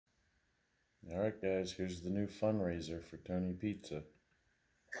All right, guys, here's the new fundraiser for Tony Pizza.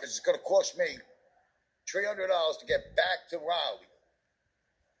 Because it's going to cost me $300 to get back to Raleigh.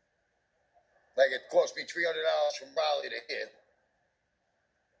 Like it cost me $300 from Raleigh to here.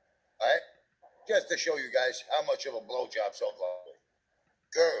 All right? Just to show you guys how much of a blowjob so far.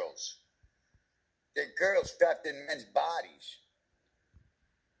 Girls. They're girls trapped in men's bodies.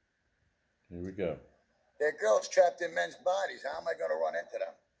 Here we go. They're girls trapped in men's bodies. How am I going to run into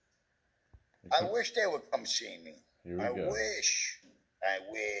them? I wish they would come see me. Here we I go. wish.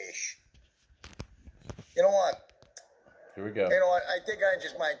 You know what? Here we go. You know what? I think I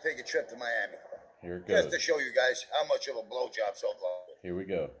just might take a trip to Miami. Here it goes. Just to show you guys how much of a blowjob so far. Here we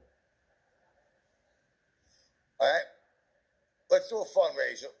go. All right? Let's do a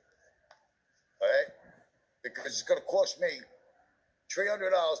fundraiser. All right? Because it's going to cost me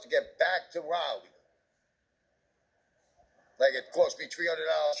 $300 to get back to Raleigh. Like it cost me $300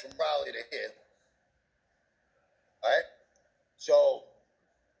 from Raleigh to here. All right? So,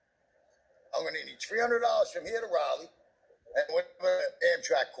 I'm going to need $300 from here to Raleigh, and whatever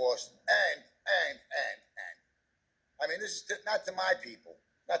Amtrak costs, and. I mean, this is not to my people,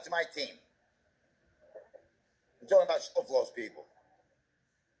 not to my team. I'm talking about SoFlo's people.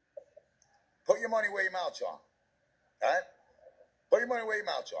 Put your money where your mouth's on. All right? Put your money where your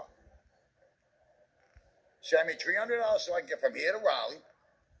mouth's on. Send me $300 so I can get from here to Raleigh.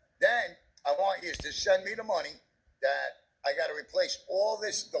 Then I want you to send me the money that I got to replace all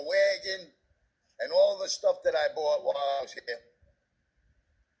this, the wagon, and all the stuff that I bought while I was here.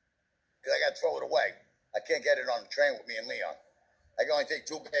 Because I got to throw it away. I can't get it on the train with me and Leon. I can only take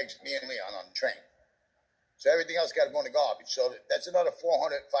 2 bags, me and Leon, on the train. So everything else got to go in the garbage. So that's another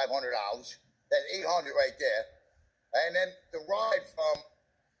 $400, $500. That's $800 right there. And then the ride from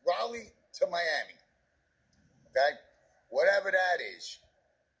Raleigh to Miami. Okay? Whatever that is,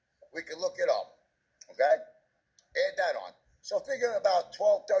 we can look it up. Okay? Add that on. So figure about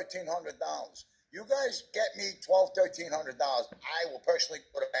 $1,200, $1,300. You guys get me $1,200, $1,300. I will personally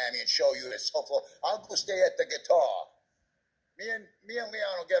go to Miami and show you this. I'll go stay at the Guitar. Me and Leon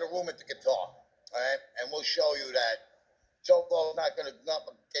will get a room at the Guitar. All right? And we'll show you that SoFlo's not going to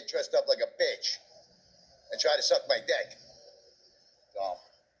get dressed up like a bitch and try to suck my dick. So.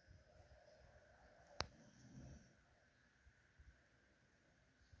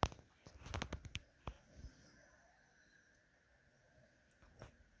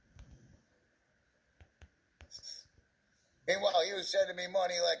 Meanwhile, he was sending me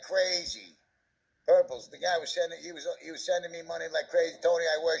money like crazy. Purples, the guy was sending, he was sending me money like crazy. Tony,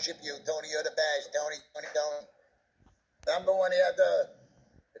 I worship you. Tony, you're the best. Tony. Remember when he had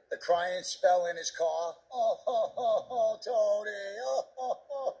the crying spell in his car? Oh, Tony.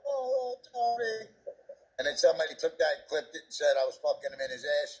 And then somebody took that, clipped it, and said I was fucking him in his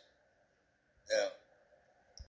ass.